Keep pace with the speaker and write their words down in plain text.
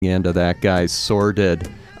into that guy's sordid,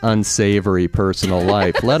 unsavory personal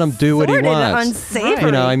life. Let him do what he wants. Unsavory.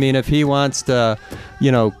 You know, I mean, if he wants to,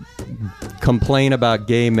 complain about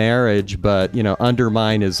gay marriage, but,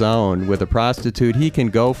 undermine his own with a prostitute, he can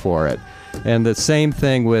go for it. And the same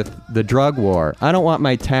thing with the drug war. I don't want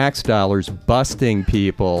my tax dollars busting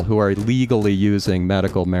people who are legally using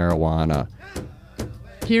medical marijuana.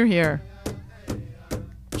 Hear, hear.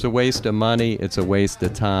 It's a waste of money, it's a waste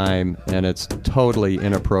of time, and it's totally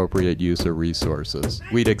inappropriate use of resources.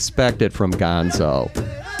 We'd expect it from Gonzo.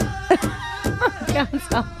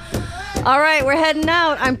 Gonzo. All right, we're heading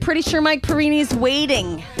out. I'm pretty sure Mike Perini's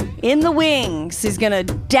waiting in the wings. He's going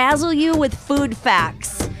to dazzle you with food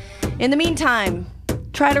facts. In the meantime,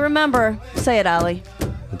 try to remember. Say it, Ollie.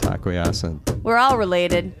 Takoyasin. We're all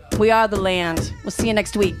related. We are the land. We'll see you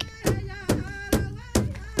next week.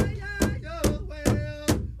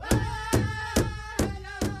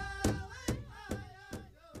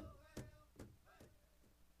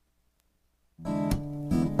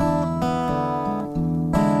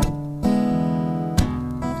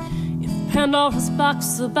 Pandora's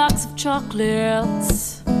box, a box of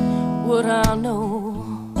chocolates. Would I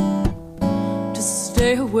know to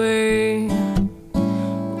stay away?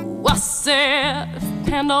 Oh, I said, if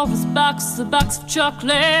Pandora's box, a box of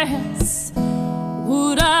chocolates,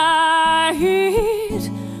 would I eat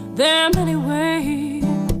them anyway?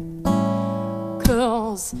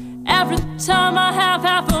 'Cause every time I have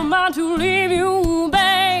half a mind to leave you,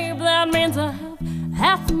 babe, that means I have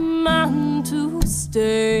half a mind to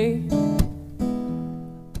stay.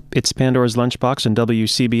 It's Pandora's Lunchbox on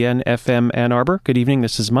WCBN FM Ann Arbor. Good evening,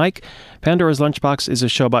 this is Mike. Pandora's Lunchbox is a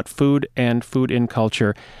show about food and food in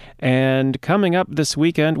culture. And coming up this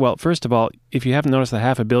weekend, well, first of all, if you haven't noticed the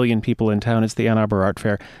 500 million people in town, it's the Ann Arbor Art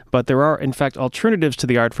Fair. But there are, in fact, alternatives to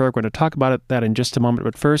the Art Fair. We're going to talk about that in just a moment.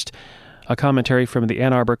 But first, a commentary from the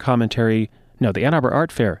Ann Arbor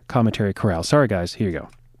Art Fair Commentary Chorale. Sorry, guys. Here you go.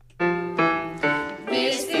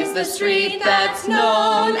 This is the street that's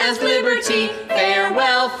known as Liberty.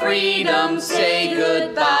 Farewell, freedom, say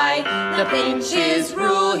goodbye. The pinches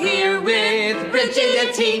rule here with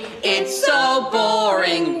rigidity. It's so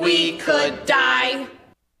boring we could die.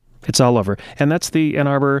 It's all over. And that's the Ann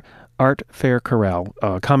Arbor Art Fair Chorale,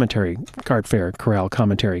 Art Fair Chorale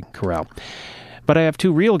Commentary Chorale. But I have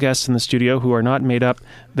two real guests in the studio who are not made up.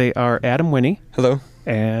 They are Adam Winnie. Hello.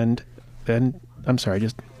 And then, I'm sorry,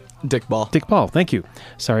 Dick Ball. Dick Ball, thank you.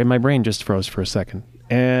 Sorry, my brain just froze for a second.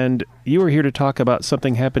 And you are here to talk about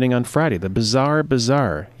something happening on Friday, the Bizarre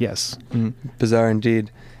Bazaar. Yes. Bizarre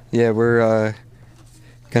indeed. Yeah, we're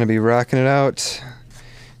going to be rocking it out.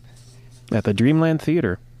 At the Dreamland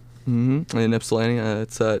Theater. In Ypsilanti.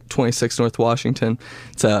 It's 26 North Washington.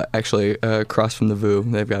 It's actually across from the VU.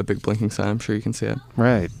 They've got a big blinking sign. I'm sure you can see it.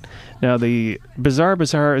 Right. Now, the Bizarre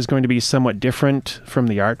Bazaar is going to be somewhat different from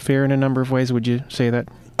the art fair in a number of ways. Would you say that?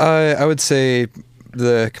 I would say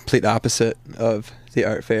the complete opposite of the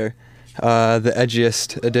art fair. The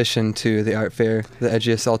edgiest addition to the art fair, the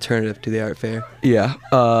edgiest alternative to the art fair. Yeah.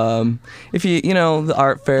 If the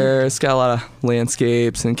art fair, it's got a lot of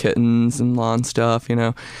landscapes and kittens and lawn stuff,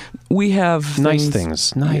 We have nice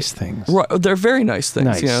things. Right, they're very nice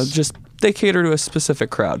things, Nice. just they cater to a specific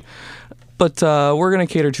crowd. But we're going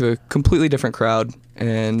to cater to a completely different crowd,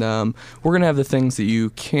 and we're going to have the things that you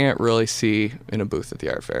can't really see in a booth at the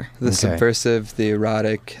art fair. The subversive, the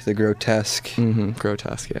erotic, the grotesque.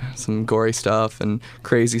 Grotesque, yeah. Some gory stuff and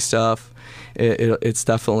crazy stuff. It's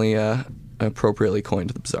definitely appropriately coined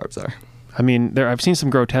to the Bizarre Bazaar. I mean, I've seen some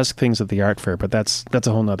grotesque things at the art fair, but that's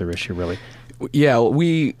a whole other issue, really. Yeah,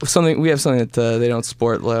 we have something that they don't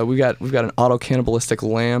sport. We've got an auto-cannibalistic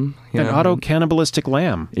lamb. Auto-cannibalistic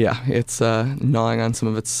lamb? Yeah, it's gnawing on some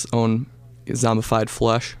of its own zombified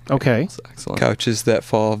flesh. Okay. It's excellent. Couches that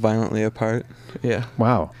fall violently apart. Yeah.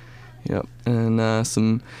 Wow. Yep, and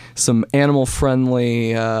some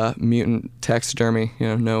animal-friendly mutant taxidermy.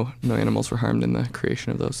 No animals were harmed in the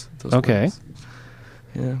creation of those. Okay. Lambs.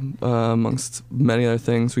 Yeah, amongst many other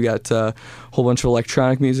things. We got a whole bunch of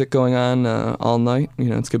electronic music going on all night. It's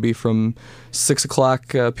going to be from 6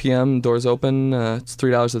 o'clock p.m., doors open. It's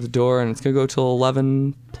 $3 at the door, and it's going to go till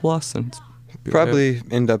 11 plus. And probably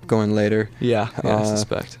end up going later. Yeah, I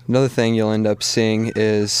suspect. Another thing you'll end up seeing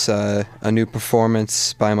is a new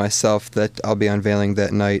performance by myself that I'll be unveiling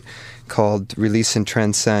that night called Release and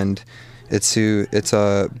Transcend. It's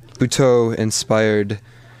a Butoh-inspired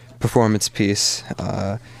performance piece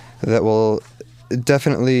that will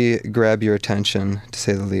definitely grab your attention, to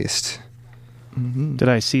say the least. Mm-hmm. Did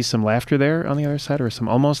I see some laughter there on the other side, or some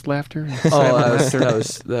almost laughter?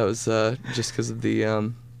 That was just because of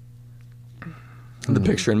the the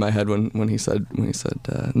picture in my head when he said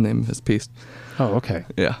the name of his piece. Oh, okay.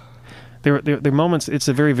 Yeah. There are moments. It's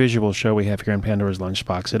a very visual show we have here on Pandora's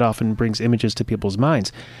Lunchbox. It often brings images to people's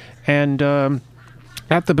minds, and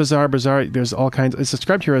at the Bazaar, there's all kinds. It's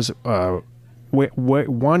described here as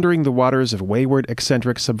wandering the waters of wayward,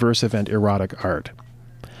 eccentric, subversive, and erotic art.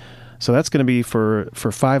 So that's going to be for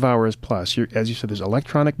 5 hours plus. As you said, there's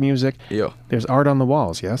electronic music. Yo. There's art on the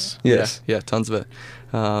walls. Yes. Yes. Yeah, tons of it.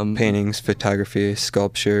 Paintings, photography,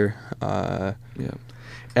 sculpture.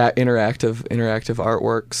 Interactive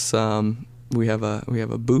artworks. We have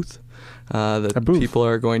a booth that people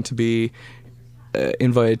are going to be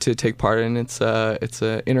invited to take part in. It's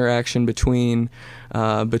a interaction between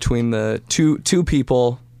the two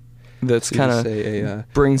people. That's kind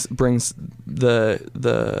of brings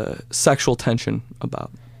the sexual tension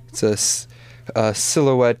about. It's a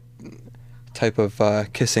silhouette type of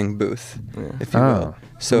kissing booth, if you will.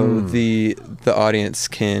 So the audience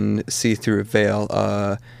can see through a veil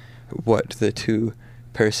what the two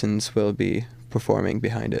persons will be performing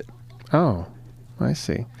behind it. Oh, I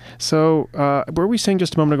see. So were we saying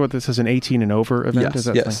just a moment ago that this is an 18 and over event? Yes.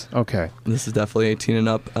 Yes. Okay. This is definitely 18 and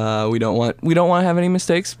up. We don't want to have any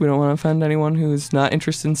mistakes. We don't want to offend anyone who's not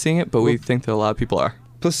interested in seeing it, but we think that a lot of people are.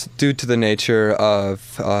 Plus, due to the nature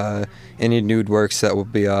of any nude works that will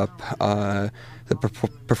be up, the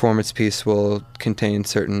performance piece will contain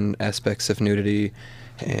certain aspects of nudity,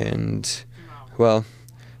 and, well,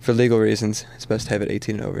 for legal reasons, it's best to have it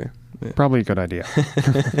 18 and over. Yeah. Probably a good idea.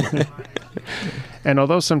 And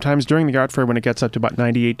although sometimes during the art fair, when it gets up to about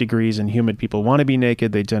 98 degrees and humid, people want to be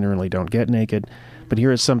naked, they generally don't get naked. But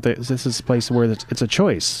here is something. This is a place where it's a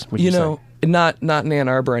choice. You know, not in Ann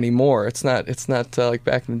Arbor anymore. It's not like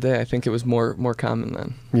back in the day. I think it was more common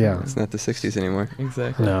then. Yeah, it's not the 60s anymore.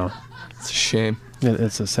 Exactly. No, it's a shame.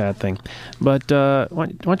 It's a sad thing. But why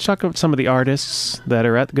don't you talk about some of the artists that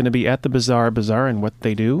are going to be at the Bazaar and what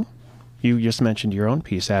they do? You just mentioned your own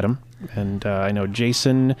piece, Adam, and I know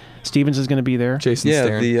Jason Stevens is going to be there. Jason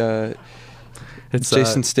Starin. It's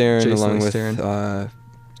Jason Starin along with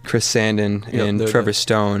Chris Sandin and Trevor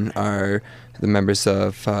Stone are the members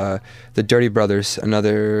of the Dirty Brothers,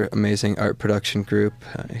 another amazing art production group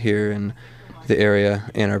here in the area,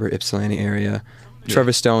 Ann Arbor, Ypsilanti area. Yeah.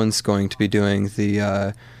 Trevor Stone's going to be doing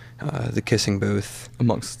the kissing booth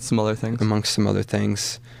amongst some other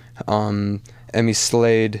things. Emmy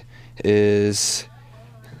Slade is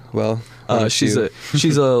she's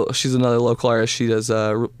another local artist. She does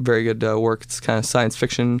very good work. It's kind of science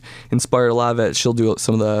fiction inspired, a lot of it. She'll do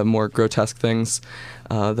some of the more grotesque things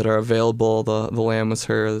that are available. The Lamb was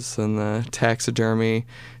hers, and the taxidermy.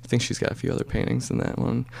 I think she's got a few other paintings in that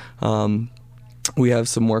one. We have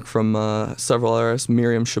some work from several artists.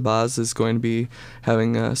 Miriam Shabazz is going to be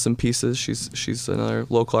having some pieces. She's another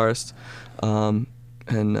local artist,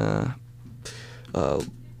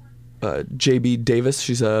 J.B. Davis,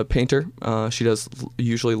 she's a painter. She does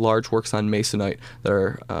usually large works on masonite that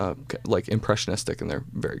are like impressionistic, and they're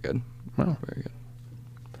very good. Wow. Very good.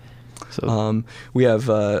 So we have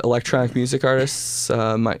electronic music artists,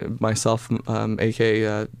 myself,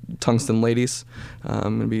 a.k.a. Tungsten Ladies.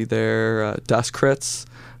 I'm going to be there. Das Kritz,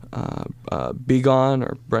 Begone,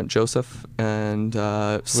 or Brent Joseph, and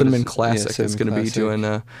Cinnamon Classic is going to be doing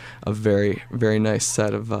a very, very nice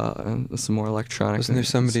set of some more electronic. Wasn't there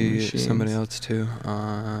somebody else too?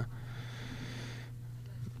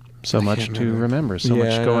 So much to remember. So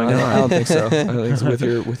much going on. I don't think so. I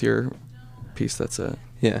think with your piece, that's it.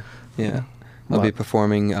 Yeah. I'll be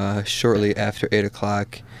performing shortly after 8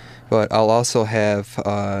 o'clock, but I'll also have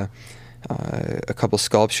a couple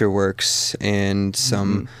sculpture works and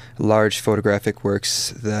some large photographic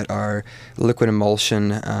works that are liquid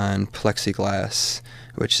emulsion on plexiglass,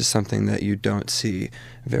 which is something that you don't see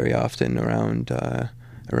very often around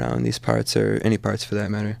these parts, or any parts for that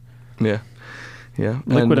matter. Yeah.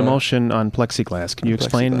 Liquid emulsion on plexiglass. Can you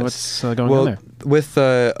explain what's going on there? With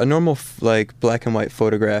a normal black and white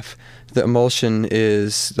photograph, the emulsion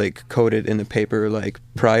is coated in the paper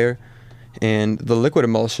prior, and the liquid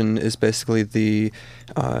emulsion is basically the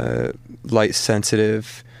light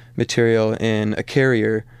sensitive material in a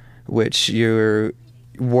carrier, which you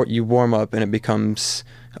warm up and it becomes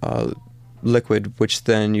liquid, which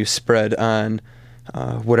then you spread on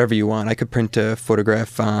whatever you want. I could print a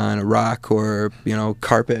photograph on a rock or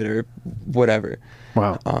carpet or whatever.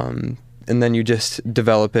 Wow. And then you just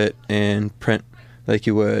develop it and print like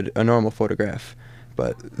you would a normal photograph.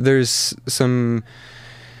 But there's some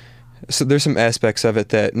aspects of it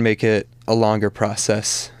that make it a longer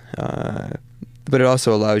process. But it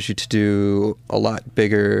also allows you to do a lot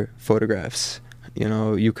bigger photographs.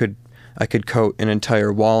 You could I could coat an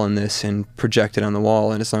entire wall in this and project it on the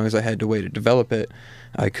wall, and as long as I had to wait to develop it,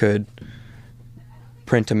 I could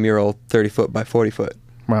print a mural 30 foot by 40 foot.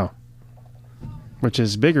 Wow. Which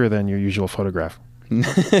is bigger than your usual photograph.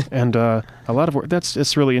 And a lot of work.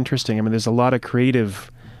 It's really interesting. I mean, there's a lot of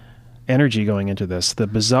creative energy going into this. The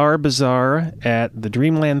Bizarre Bazaar at the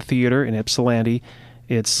Dreamland Theater in Ypsilanti.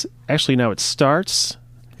 It's actually now it starts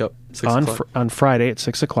on Friday at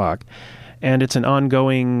 6 o'clock. And it's an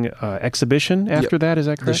ongoing exhibition after that, is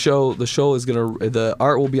that correct? The show is the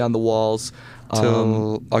art will be on the walls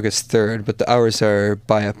till August 3rd, but the hours are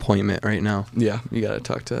by appointment right now. Yeah, you got to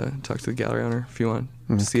talk to the gallery owner if you want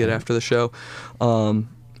to see it after the show. And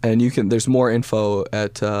there's more info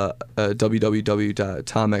at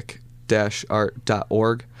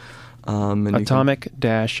www.atomic-art.org.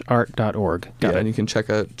 Atomic-art.org. And you can check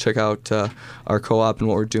out our co-op and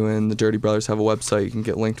what we're doing. The Dirty Brothers have a website. You can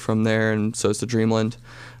get linked from there, and so is the Dreamland.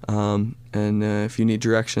 And if you need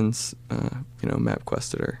directions,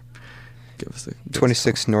 MapQuest it or give us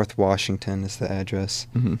 26 North Washington is the address.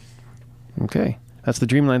 Mm-hmm. Okay. That's the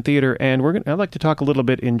Dreamland Theater, and I'd like to talk a little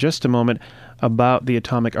bit in just a moment about the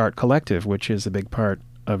Atomic Art Collective, which is a big part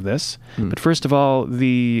of this. But first of all,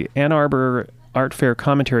 the Ann Arbor Art Fair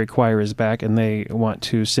Commentary Choir is back, and they want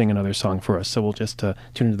to sing another song for us. So we'll just tune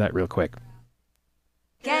into that real quick.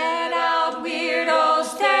 Get out, weirdos,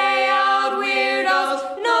 stay out,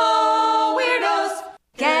 weirdos, no weirdos.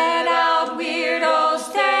 Get out, weirdos,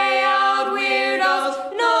 stay out,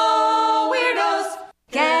 weirdos, no weirdos.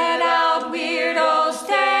 Get out, weirdos,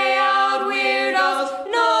 stay out, weirdos,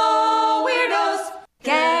 no weirdos.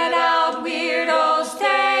 Get out, weirdos,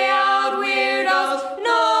 stay out, weirdos,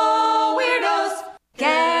 no weirdos.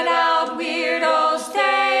 Get out, weirdos,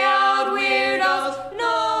 stay out, weirdos,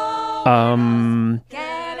 no.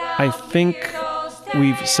 I think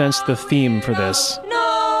we've sensed the theme for this.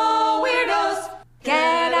 No weirdos.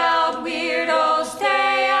 Get out, weirdos,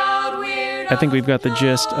 stay out, weirdos. I think we've got the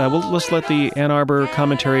gist. Let's let the Ann Arbor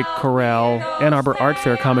Commentary Chorale, Ann Arbor Art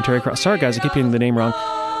Fair Commentary Chorale. Sorry, guys, I keep getting the name wrong.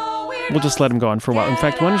 We'll just let them go on for a while. In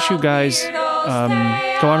fact, why don't you guys go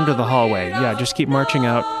out into the hallway? Yeah, just keep marching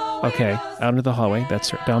out. Okay, out into the hallway.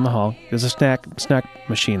 That's down the hall. There's a snack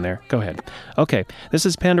machine there. Go ahead. Okay, this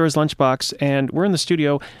is Pandora's Lunchbox, and we're in the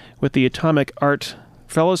studio with the Atomic Art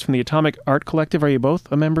fellows from the Atomic Art Collective. Are you both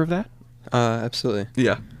a member of that? Absolutely.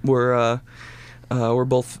 Yeah, we're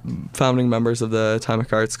both founding members of the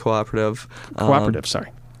Atomic Arts Cooperative.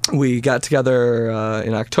 Sorry. We got together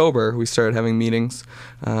in October. We started having meetings.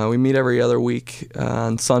 We meet every other week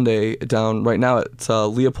on Sunday down right now at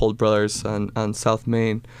Leopold Brothers on South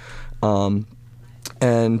Main. And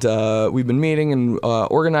we've been meeting and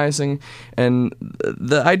organizing. And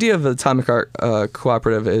the idea of the Atomic Art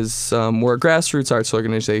Cooperative is we're a grassroots arts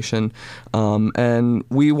organization, and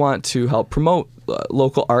we want to help promote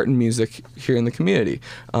local art and music here in the community.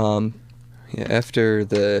 After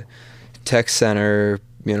the tech center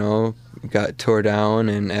got tore down,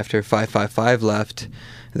 and after 555 left,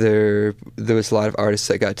 there was a lot of artists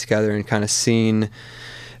that got together and kind of seen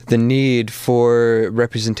the need for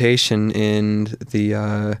representation in the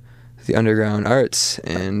underground arts.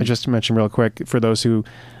 And just to mention real quick, for those who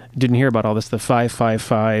didn't hear about all this, the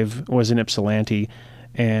 555 was in Ypsilanti,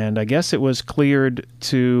 and I guess it was cleared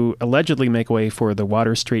to allegedly make way for the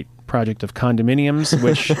Water Street project of condominiums,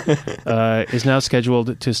 which is now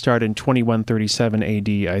scheduled to start in 2137 AD,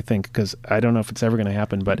 I think, because I don't know if it's ever going to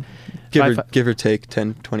happen, but give or take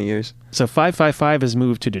 10, 20 years. So 555 has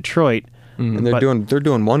moved to Detroit. And they're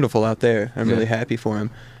doing wonderful out there. I'm really happy for them.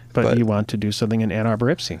 But you want to do something in Ann Arbor,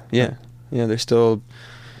 Ypsi. Yeah. There's still,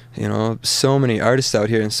 so many artists out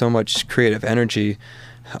here and so much creative energy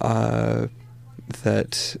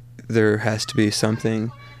that there has to be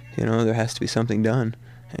something, there has to be something done.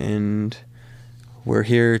 And we're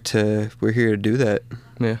here to do that.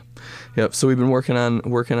 Yeah. Yep. So we've been working on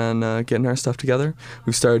getting our stuff together.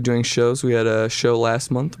 We've started doing shows. We had a show last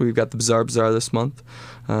month. We've got the Bizarre Bazaar this month.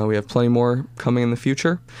 We have plenty more coming in the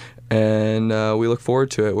future, and we look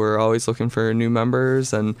forward to it. We're always looking for new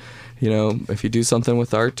members, and if you do something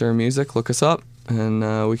with art or music, look us up,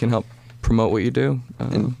 and we can help promote what you do.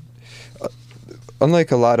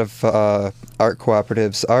 Unlike a lot of art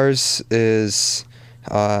cooperatives, ours is,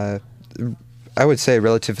 I would say,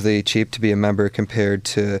 relatively cheap to be a member compared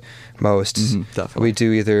to most. Definitely. We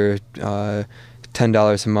do either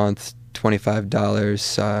 $10 a month,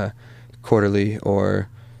 $25 quarterly, or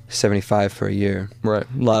 $75 for a year. Right.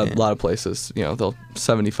 A lot of places, they'll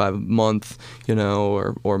 $75 a month,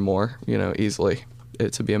 or more, easily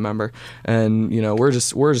to be a member. And we're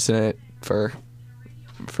just in it for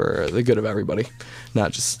the good of everybody,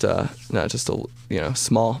 not just a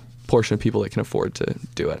small portion of people that can afford to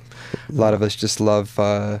do it. A lot of us just love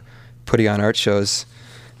putting on art shows.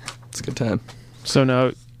 It's a good time. So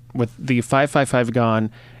now, with the 555 gone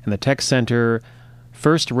and the tech center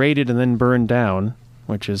first raided and then burned down,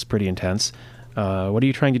 which is pretty intense, what are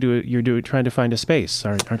you trying to do? You're trying to find a space,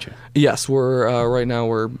 aren't you? Yes, we're right now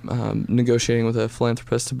we're negotiating with a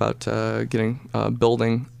philanthropist about getting a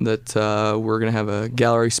building that we're going to have a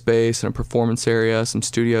gallery space and a performance area, some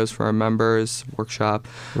studios for our members, workshop,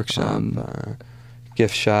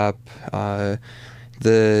 gift shop.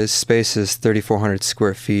 The space is 3,400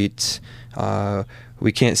 square feet.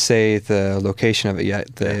 We can't say the location of it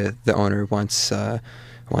yet. The owner wants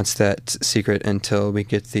that secret until we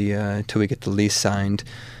get the lease signed.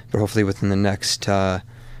 But hopefully within the next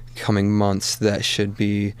coming months, that should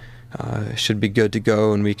be good to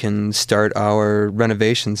go, and we can start our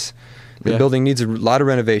renovations. The building needs a lot of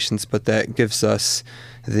renovations, but that gives us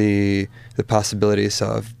the possibilities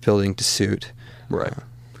of building to suit. Right.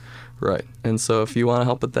 And so if you want to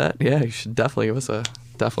help with that, you should definitely give us a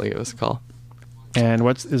call. And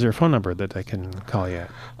is there a phone number that I can call you at?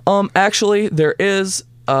 Actually, there is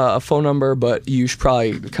a phone number, but you should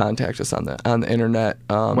probably contact us on the internet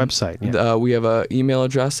website. Yeah. We have an email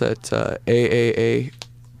address at AAARTCOOP,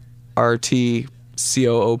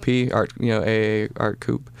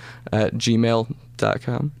 AAARTCOOP at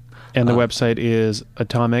gmail.com. And the website is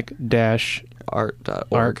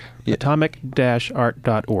atomic-art.org. Yep.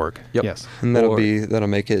 Atomic-art.org. Yep. Yes. And that'll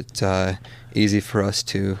make it easy for us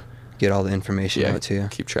to get all the information out to you.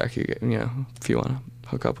 Keep track. If you want to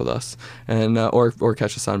hook up with us, and or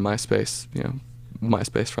catch us on MySpace.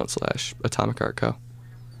 MySpace.com/Atomic Art Co.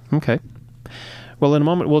 Okay. Well, in a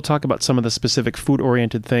moment, we'll talk about some of the specific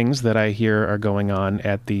food-oriented things that I hear are going on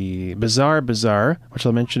at the Bizarre Bazaar, which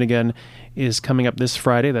I'll mention again is coming up this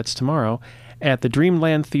Friday, that's tomorrow, at the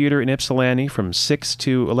Dreamland Theater in Ypsilanti from 6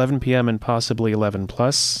 to 11 p.m. and possibly 11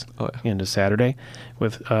 plus into Saturday,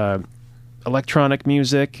 with electronic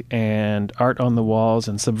music and art on the walls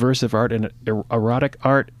and subversive art and erotic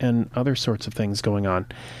art and other sorts of things going on.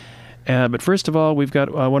 But first of all, we've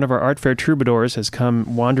got one of our art fair troubadours has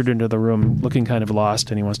wandered into the room looking kind of lost,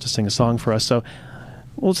 and he wants to sing a song for us. So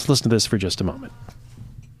we'll just listen to this for just a moment.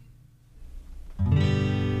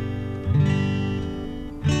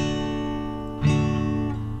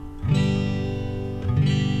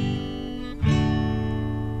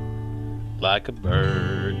 Like a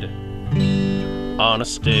bird on a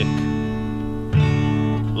stick,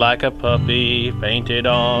 like a puppy painted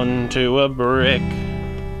onto a brick,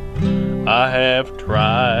 I have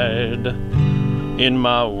tried in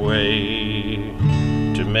my way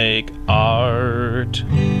to make art.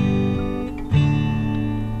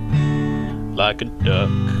 Like a duck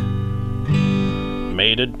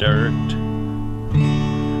made of dirt,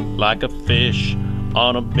 like a fish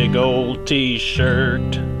on a big old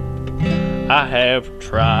t-shirt, I have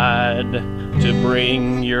tried to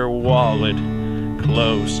bring your wallet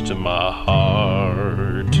close to my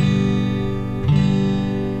heart.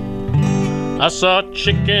 I saw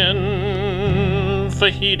chicken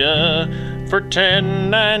fajita for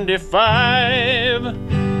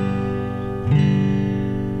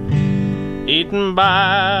 $10.95, eaten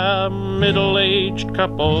by a middle-aged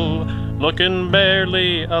couple looking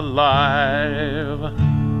barely alive.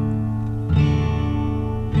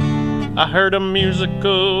 I heard a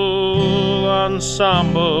musical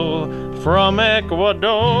ensemble from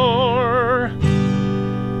Ecuador.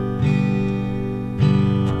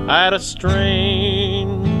 I had a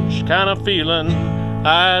strange kind of feeling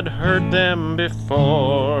I'd heard them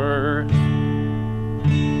before.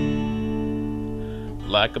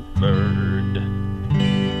 Like a bird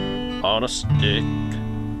on a stick,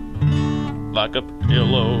 like a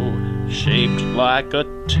pillow shaped like a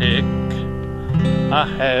tick, I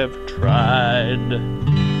have tried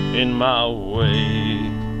in my way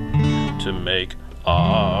to make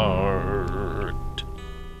art.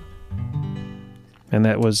 And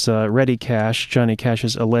that was Reddy Cash, Johnny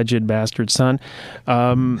Cash's alleged bastard son.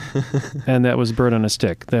 And that was Bird on a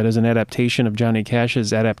Stick. That is an adaptation of Johnny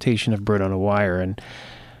Cash's adaptation of Bird on a Wire. And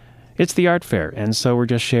it's the art fair, and so we're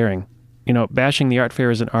just sharing. Bashing the art fair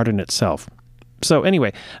is an art in itself. So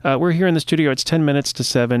anyway, we're here in the studio. It's 10 minutes to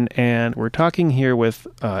 7, and we're talking here with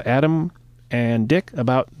Adam and Dick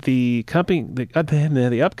about the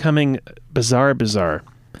upcoming Bizarre Bazaar,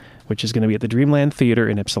 which is going to be at the Dreamland Theater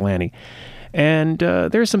in Ypsilanti. And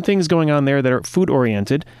there's some things going on there that are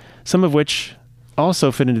food-oriented, some of which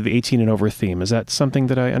also fit into the 18 and over theme. Is that something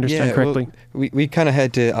that I understand correctly? Well, we kind of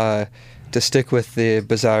had to stick with the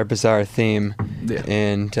Bizarre Bazaar theme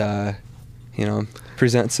and,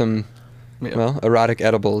 present some Yeah. Well, erotic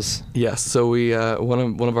edibles. Yes. So we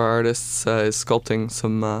one of our artists is sculpting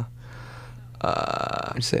some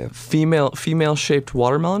female shaped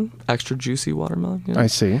watermelon, extra juicy watermelon. I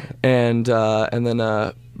see. And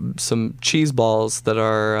then some cheese balls that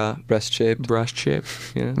are breast shaped.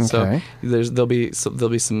 You know? Okay. So there'll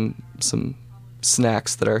be some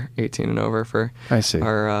snacks that are 18 and over for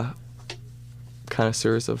our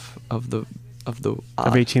connoisseurs of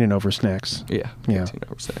 18 and over snacks. Yeah. 18 and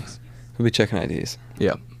over snacks. We'll be checking IDs.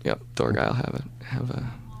 Yep. Door guy will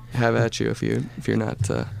have at you if you're not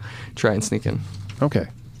trying sneaking. Okay.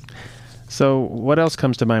 So what else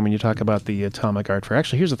comes to mind when you talk about the Atomic Art Fair?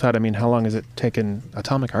 Actually, here's a thought. I mean, how long has it taken?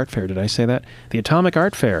 Atomic Art Fair, did I say that? The Atomic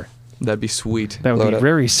Art Fair. That'd be sweet. That would be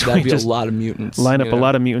very sweet. That'd be Just a lot of mutants. Line up a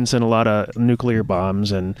lot of mutants and a lot of nuclear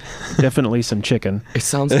bombs and definitely some chicken. It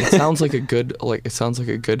sounds like a good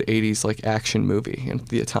 80s action movie in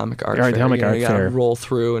the Atomic Art Fair. Atomic Art you gotta Fair. roll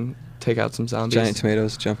through and take out some zombies. Giant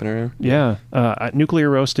tomatoes jumping around. Yeah. Nuclear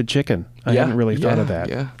roasted chicken. I hadn't really thought of that.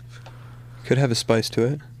 Yeah. Could have a spice to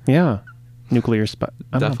it. Yeah. Nuclear spice.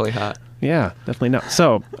 Definitely hot. Yeah, definitely not.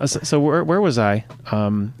 So where was I?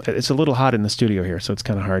 It's a little hot in the studio here, so it's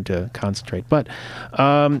kind of hard to concentrate. But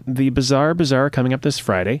the Bazaar coming up this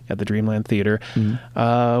Friday at the Dreamland Theater.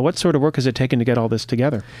 Mm-hmm. What sort of work has it taken to get all this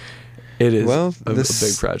together? It is a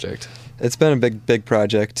big project. It's been a big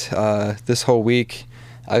project. This whole week,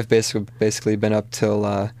 I've basically been up till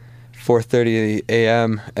 4:30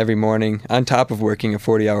 a.m. every morning, on top of working a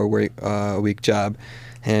 40-hour week job.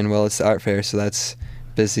 And well, it's the art fair, so that's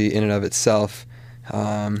busy in and of itself.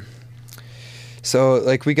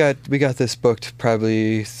 So we got this booked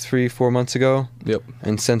probably 3-4 months ago. Yep.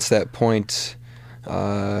 And since that point,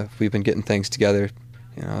 we've been getting things together,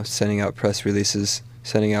 sending out press releases,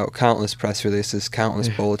 sending out countless press releases, countless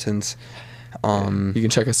bulletins. You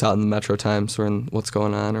can check us out in the Metro Times or in What's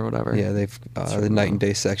Going On or whatever. Yeah, they've the Night and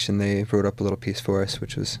Day section. They wrote up a little piece for us,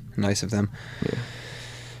 which was nice of them. Yeah.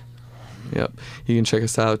 Yep, you can check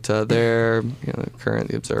us out there. Current,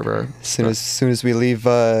 The Observer. As soon as we leave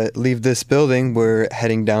this building, we're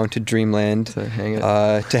heading down to Dreamland to hang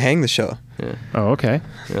to hang the show. Yeah. Oh, okay.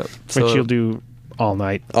 Yep. Which you'll do all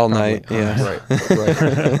night. All night. Yeah. Right.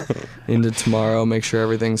 Into tomorrow. Make sure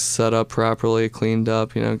everything's set up properly, cleaned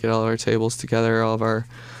up. Get all our tables together. All of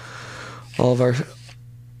our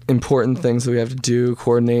important things that we have to do.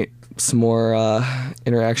 Coordinate some more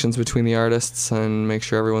interactions between the artists and make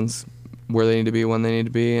sure everyone's where they need to be, when they need to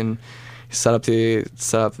be, and set up the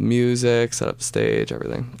music, set up the stage,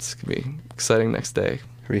 everything. It's gonna be exciting next day.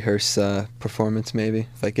 Rehearse performance maybe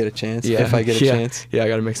if I get a chance. Yeah. If I get a chance. Yeah, I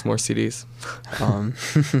got to make some more CDs.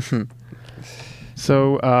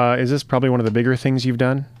 So is this probably one of the bigger things you've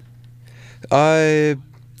done? I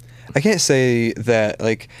can't say that.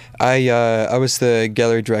 I was the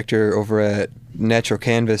gallery director over at Natural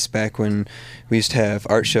Canvas back when we used to have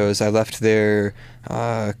art shows. I left there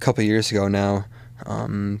a couple years ago now,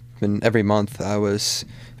 and every month I was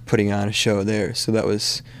putting on a show there, so that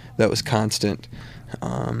was constant.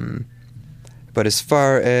 But as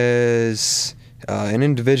far as an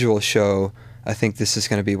individual show, I think this is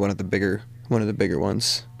going to be one of the bigger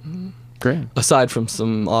ones. Great. Aside from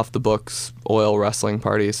some off the books oil wrestling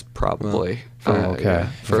parties, probably. Okay.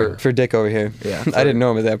 For Dick over here. Yeah. I didn't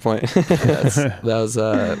know him at that point. That was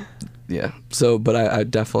yeah. So, but I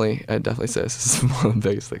definitely say this is one of the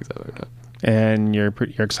biggest things I've ever done. And you're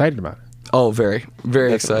excited about it. Oh, very,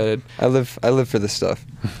 very excited. I live for this stuff.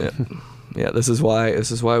 Yeah. Yeah, this is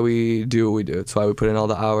why we do what we do. It's why we put in all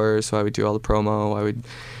the hours, why we do all the promo, why we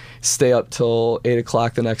stay up till 8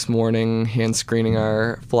 o'clock the next morning, hand screening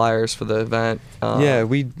our flyers for the event. Yeah,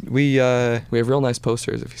 we have real nice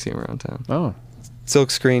posters if you see them around town. Oh,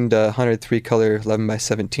 silk screened 103 color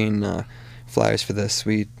 11x17 flyers for this.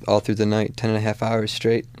 We all through the night, 10.5 hours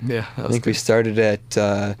straight. Yeah, I think we started at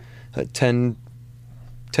 10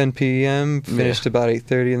 p.m. Finished about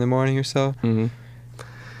 8:30 in the morning or so. Mm-hmm.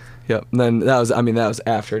 Yep. And then that was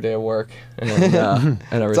after a day of work. And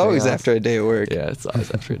everything it's always else. After a day of work. Yeah, it's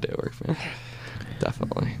always after a day of work, man.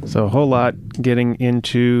 Definitely. So a whole lot getting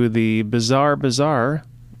into the Bazaar,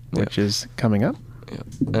 which is coming up. Yeah.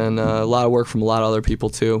 And a lot of work from a lot of other people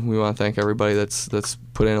too. We want to thank everybody that's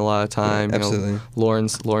put in a lot of time. Yeah, absolutely.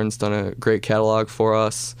 Lauren's done a great catalog for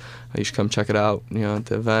us. You should come check it out. At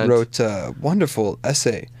the event. Wrote a wonderful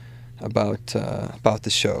essay about the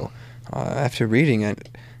show. After reading it,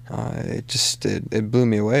 it blew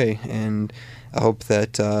me away, and I hope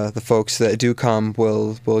that the folks that do come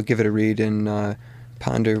will give it a read and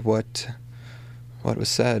ponder what was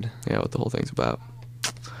said. Yeah, what the whole thing's about.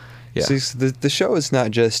 Yeah. So the show is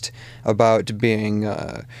not just about being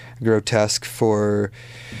grotesque for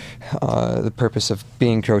the purpose of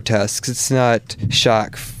being grotesque. It's not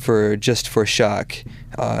shock for shock.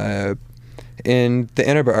 In the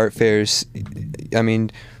Ann Arbor Art Fairs, I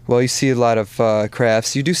mean, well, you see a lot of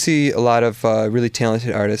crafts. You do see a lot of really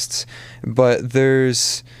talented artists, but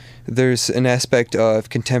there's an aspect of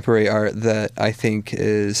contemporary art that I think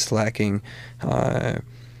is lacking.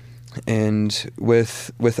 And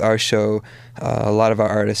with our show, a lot of our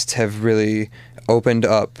artists have really opened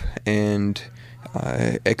up and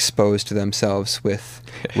exposed themselves with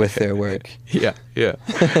their work. Yeah.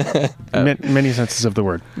 Many senses of the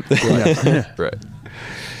word. Right.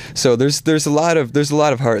 So there's a lot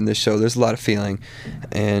of heart in this show. There's a lot of feeling,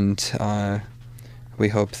 and we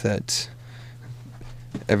hope that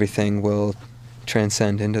everything will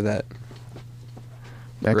transcend into that.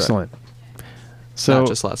 Excellent. So not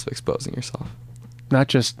just lots of exposing yourself. Not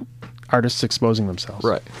just artists exposing themselves.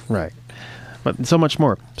 Right. But so much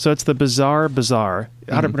more. So it's the Bizarre Bazaar.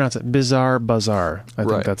 How to pronounce it? Bizarre Bazaar. I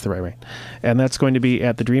think that's the right way. And that's going to be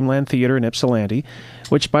at the Dreamland Theater in Ypsilanti,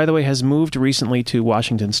 which, by the way, has moved recently to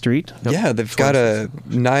Washington Street. Yeah, they've got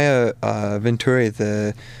Naya Venturi,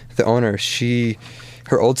 the owner.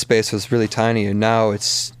 Her old space was really tiny, and now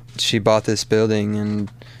she bought this building,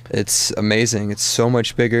 and it's amazing. It's so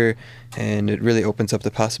much bigger, and it really opens up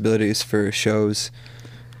the possibilities for shows.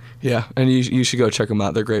 Yeah, and you should go check them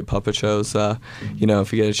out. They're great puppet shows. If you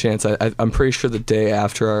get a chance, I'm pretty sure the day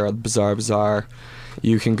after our Bizarre Bazaar,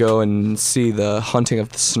 you can go and see the Hunting of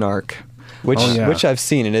the Snark, which I've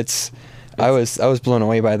seen, and I was blown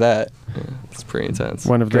away by that. Yeah, it's pretty intense.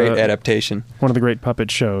 Great adaptation. One of the great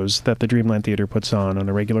puppet shows that the Dreamland Theater puts on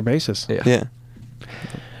a regular basis. Yeah.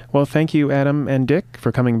 Well, thank you, Adam and Dick,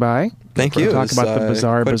 for coming by. Thank you. To talk about the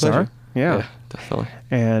Bizarre Bazaar. Yeah, definitely.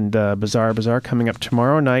 And Bizarre Bazaar coming up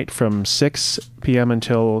tomorrow night from 6 p.m.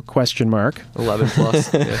 until ? 11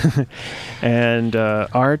 plus. Yeah. And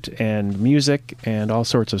art and music and all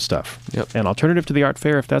sorts of stuff. Yep. An alternative to the art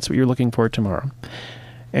fair if that's what you're looking for tomorrow.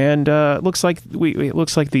 And it looks like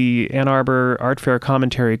the Ann Arbor Art Fair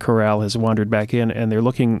Commentary Chorale has wandered back in, and they're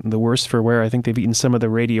looking the worse for wear. I think they've eaten some of the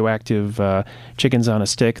radioactive chickens on a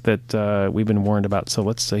stick that we've been warned about. So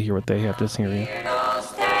let's hear what they have to say.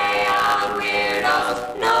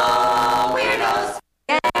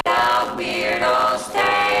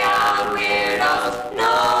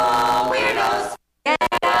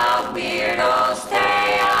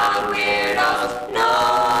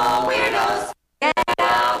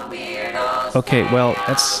 Okay, well,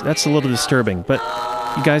 that's a little disturbing, but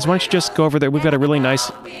you guys, why don't you just go over there? We've got a really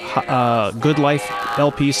nice Good Life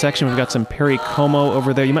LP section. We've got some Perry Como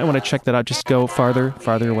over there. You might want to check that out. Just go farther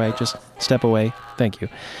away. Just step away. Thank you.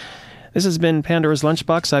 This has been Pandora's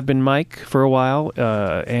Lunchbox. I've been Mike for a while,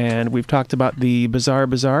 and we've talked about the Bizarre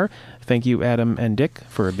Bazaar. Thank you, Adam and Dick,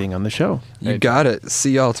 for being on the show. You got it.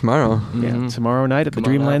 See y'all tomorrow. Yeah, tomorrow night at the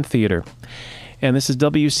Dreamland Theater. And this is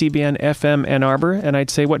WCBN FM Ann Arbor, and I'd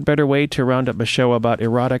say what better way to round up a show about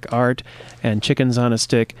erotic art and chickens on a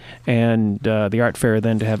stick and the art fair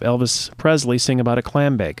than to have Elvis Presley sing about a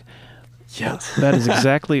clam bake. Yes. That is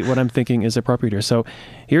exactly what I'm thinking is appropriate here. So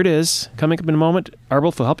here it is. Coming up in a moment,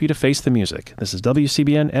 Arbulf will help you to face the music. This is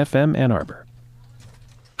WCBN FM Ann Arbor.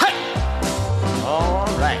 Hey! All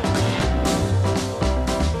right.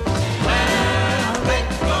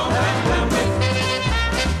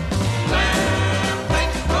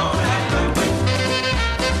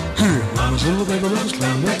 Mama's little baby loves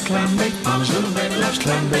clam bake. Mama's little baby loves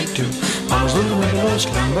clam bake too. Mama's little baby loves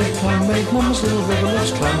clam bake. Mama's little baby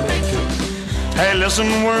loves clam bake too. Hey,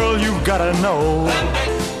 listen, world, you've gotta know,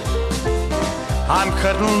 I'm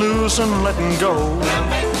cutting loose and letting go.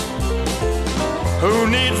 Who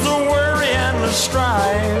needs the worry and the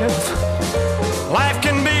strife? Life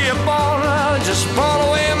can be a ball now, just ball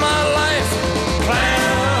away my life.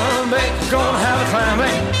 Clam bake, gonna have a clam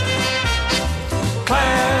bake.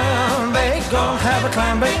 Clam bake, gonna have a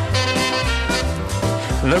clam bake.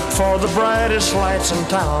 Look for the brightest lights in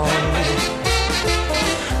town.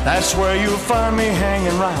 That's where you'll find me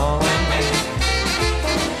hanging round.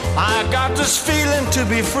 I got this feeling to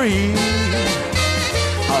be free.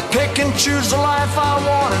 I'll pick and choose the life I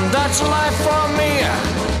want, and that's a life for me.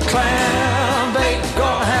 Clam bake,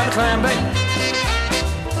 gonna have a clam bake.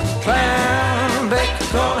 Clam bake,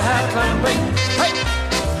 gonna have a clam bake. Hey!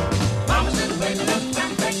 Mama's little baby loves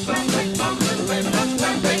clam bake, clam bake. Mama's little baby loves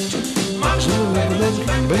clam bake too. Mama's little baby loves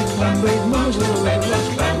clam bake, clam bake. Mama's little baby loves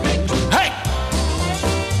clam bake too. Hey!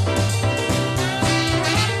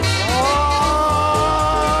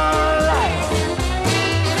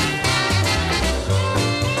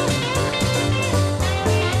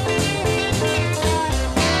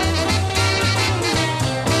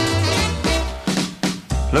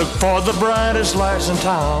 Look for the brightest lights in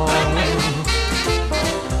town.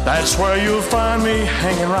 That's where you'll find me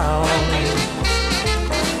hanging around.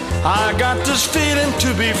 I got this feeling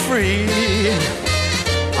to be free.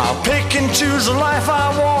 I'll pick and choose the life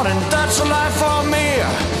I want, and that's the life for me.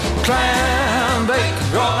 Clam bake,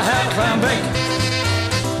 gonna have clam bake.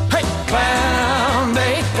 Hey, clam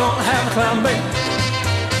bake, gonna have clam bake.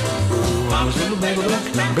 Mama's little baby loves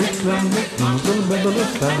clam bake, clam bake. Mama's little baby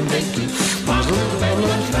loves clam bake too. Mama's little baby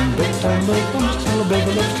loves clam bake, clam bake. Mama's little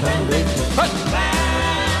baby loves clam bake too. Hey!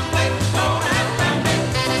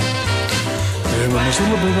 Mama's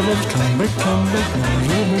little baby loves clam bake, clam bake. Mama's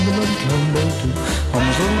little baby loves clam bake too.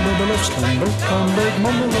 Mama's little baby loves clam bake, clam bake.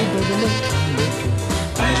 Mama's little baby loves clam bake too.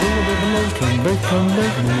 Mama's little baby loves clam bake, clam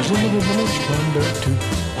bake. Mama's little baby loves clam bake too.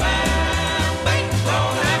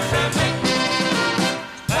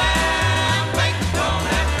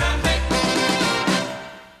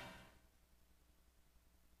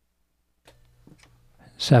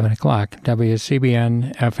 Seven o'clock,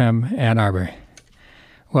 WCBN FM Ann Arbor.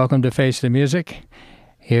 Welcome to Face the Music.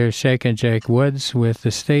 Here's Shake and Jake Woods with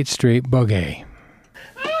the State Street Boogie.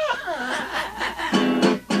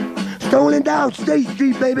 Strolling down State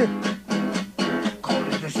Street, baby. Call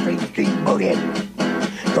it the State Street Boogie.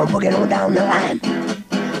 Gonna boogie on down the line.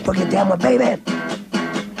 Boogie down my baby.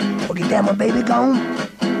 Boogie down my baby gone.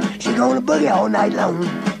 She gonna boogie all night long.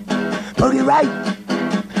 Boogie right.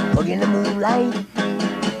 Boogie in the moonlight.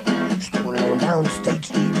 Strolling on down State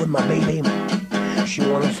Street with my baby. She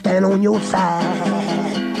wanna stand on your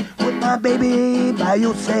side with my baby by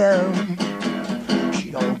yourself.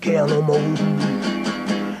 She don't care no more.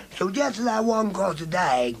 So just as I walked across the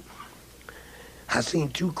dyke, I seen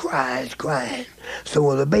two cries crying. So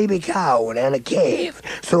was a baby cow and a calf.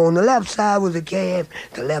 So on the left side was a calf,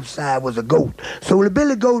 the left side was a goat. So the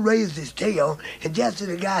billy goat raised his tail, and just as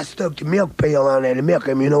the guy stuck the milk pail on there to milk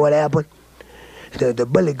him, you know what happened? The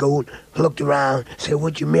billy goat looked around, said,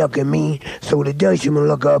 "What you milking me?" So the Dutchman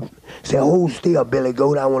looked up, said, "Hold still, billy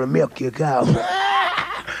goat, I want to milk your cow."